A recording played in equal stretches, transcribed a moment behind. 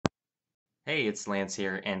Hey, it's Lance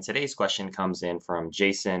here, and today's question comes in from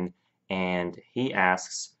Jason, and he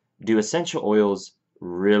asks, do essential oils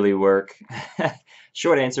really work?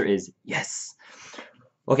 Short answer is yes.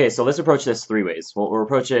 Okay, so let's approach this three ways. We'll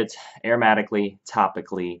approach it aromatically,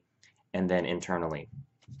 topically, and then internally.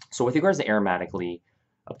 So with regards to aromatically,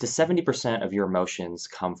 up to 70% of your emotions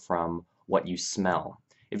come from what you smell.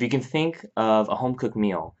 If you can think of a home-cooked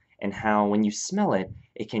meal and how when you smell it,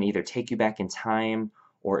 it can either take you back in time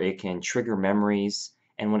or it can trigger memories.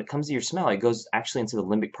 And when it comes to your smell, it goes actually into the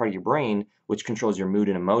limbic part of your brain, which controls your mood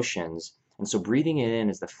and emotions. And so breathing it in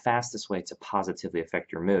is the fastest way to positively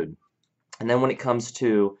affect your mood. And then when it comes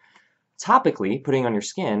to topically, putting on your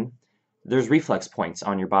skin, there's reflex points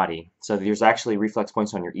on your body. So there's actually reflex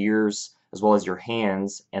points on your ears, as well as your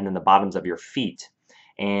hands, and then the bottoms of your feet.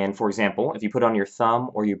 And for example, if you put on your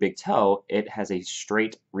thumb or your big toe, it has a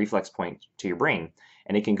straight reflex point to your brain.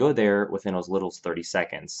 And it can go there within as little as 30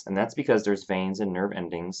 seconds. And that's because there's veins and nerve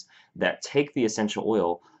endings that take the essential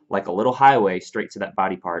oil like a little highway straight to that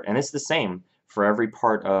body part. And it's the same for every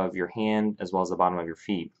part of your hand as well as the bottom of your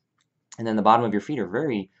feet. And then the bottom of your feet are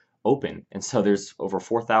very open. And so there's over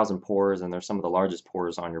 4,000 pores, and there's some of the largest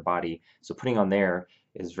pores on your body. So putting on there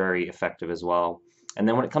is very effective as well. And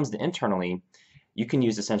then when it comes to internally, you can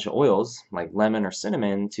use essential oils like lemon or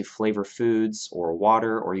cinnamon to flavor foods or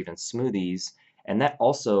water or even smoothies. And that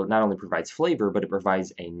also not only provides flavor, but it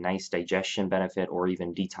provides a nice digestion benefit or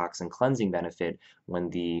even detox and cleansing benefit when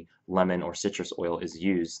the lemon or citrus oil is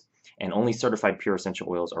used. And only certified pure essential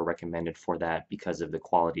oils are recommended for that because of the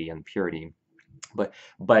quality and purity.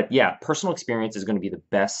 But yeah, personal experience is going to be the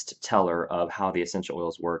best teller of how the essential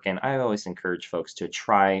oils work. And I always encourage folks to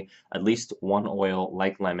try at least one oil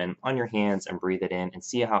like lemon on your hands and breathe it in and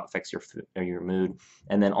see how it affects your mood.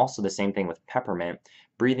 And then also the same thing with peppermint,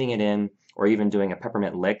 breathing it in or even doing a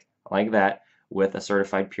peppermint lick like that with a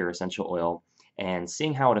certified pure essential oil and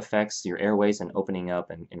seeing how it affects your airways and opening up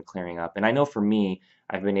and clearing up. And I know for me,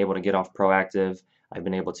 I've been able to get off Proactive. I've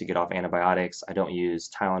been able to get off antibiotics. I don't use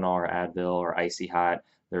Tylenol or Advil or Icy Hot.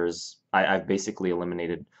 I've basically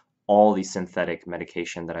eliminated all the synthetic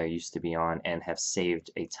medication that I used to be on and have saved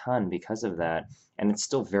a ton because of that. And it's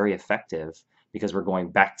still very effective because we're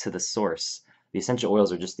going back to the source. The essential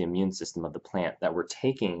oils are just the immune system of the plant that we're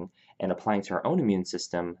taking and applying to our own immune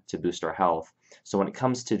system to boost our health. So when it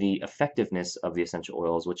comes to the effectiveness of the essential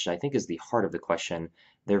oils, which I think is the heart of the question,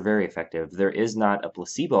 they're very effective. There is not a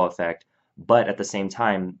placebo effect, but at the same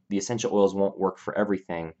time, the essential oils won't work for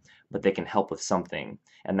everything, but they can help with something.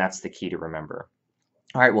 And that's the key to remember.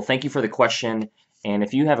 All right, well, thank you for the question. And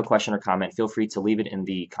if you have a question or comment, feel free to leave it in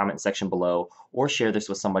the comment section below or share this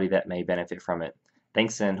with somebody that may benefit from it.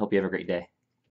 Thanks and hope you have a great day.